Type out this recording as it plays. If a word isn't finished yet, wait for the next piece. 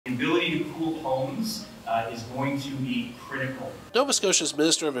ability to cool homes is going to be critical. Nova Scotia's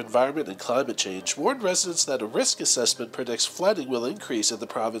Minister of Environment and Climate Change warned residents that a risk assessment predicts flooding will increase in the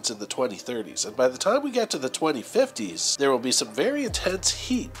province in the 2030s, and by the time we get to the 2050s, there will be some very intense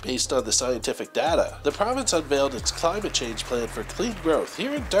heat based on the scientific data. The province unveiled its climate change plan for clean growth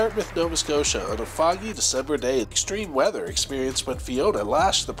here in Dartmouth, Nova Scotia on a foggy December day. Extreme weather experienced when Fiona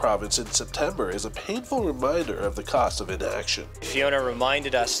lashed the province in September is a painful reminder of the cost of inaction. Fiona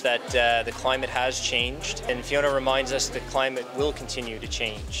reminded us that the climate has changed, and Fiona reminds us that climate will continue to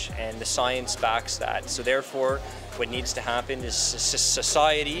change, and the science backs that. So therefore, what needs to happen is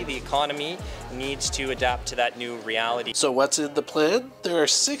society, the economy, needs to adapt to that new reality. So what's in the plan? There are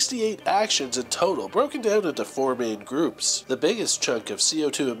 68 actions in total, broken down into 4 main groups. The biggest chunk of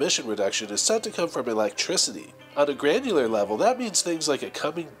CO2 emission reduction is set to come from electricity. On a granular level, that means things like a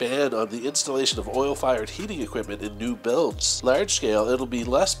coming ban on the installation of oil-fired heating equipment in new builds. Large scale, it'll be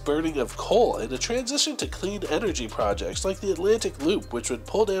less burning of coal and a transition to clean energy projects like the Atlantic Loop, which would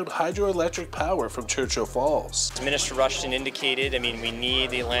pull down hydroelectric power from Churchill Falls. Minister Rushton indicated, we need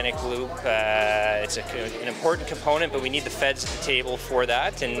the Atlantic Loop. It's an important component, but we need the feds at the table for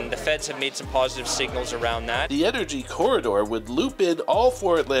that, and the feds have made some positive signals around that. The energy corridor would loop in all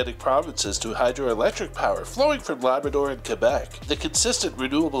 4 Atlantic provinces to hydroelectric power, flowing from Labrador and Quebec. The consistent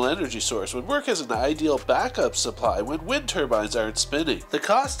renewable energy source would work as an ideal backup supply when wind turbines aren't spinning. The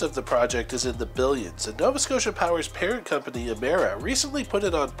cost of the project is in the billions, and Nova Scotia Power's parent company, Emera, recently put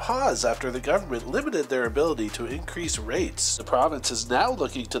it on pause after the government limited their ability to increase rates. The province is now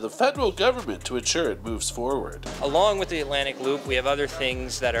looking to the federal government to ensure it moves forward. Along with the Atlantic Loop, we have other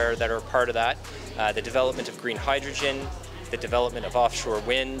things that are part of that. The development of green hydrogen, the development of offshore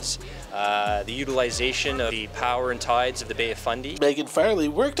winds, the utilization of the power and tides of the Bay of Fundy. Megan Farley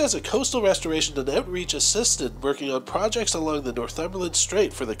worked as a coastal restoration and outreach assistant working on projects along the Northumberland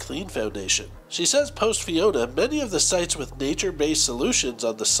Strait for the Clean Foundation. She says post-Fiona, many of the sites with nature-based solutions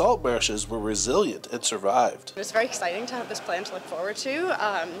on the salt marshes were resilient and survived. It was very exciting to have this plan to look forward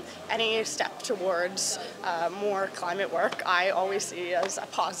to. Any step towards more climate work I always see as a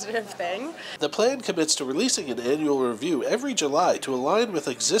positive thing. The plan commits to releasing an annual review every July to align with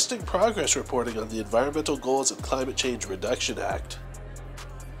existing progress reporting on the Environmental Goals and Climate Change Reduction Act.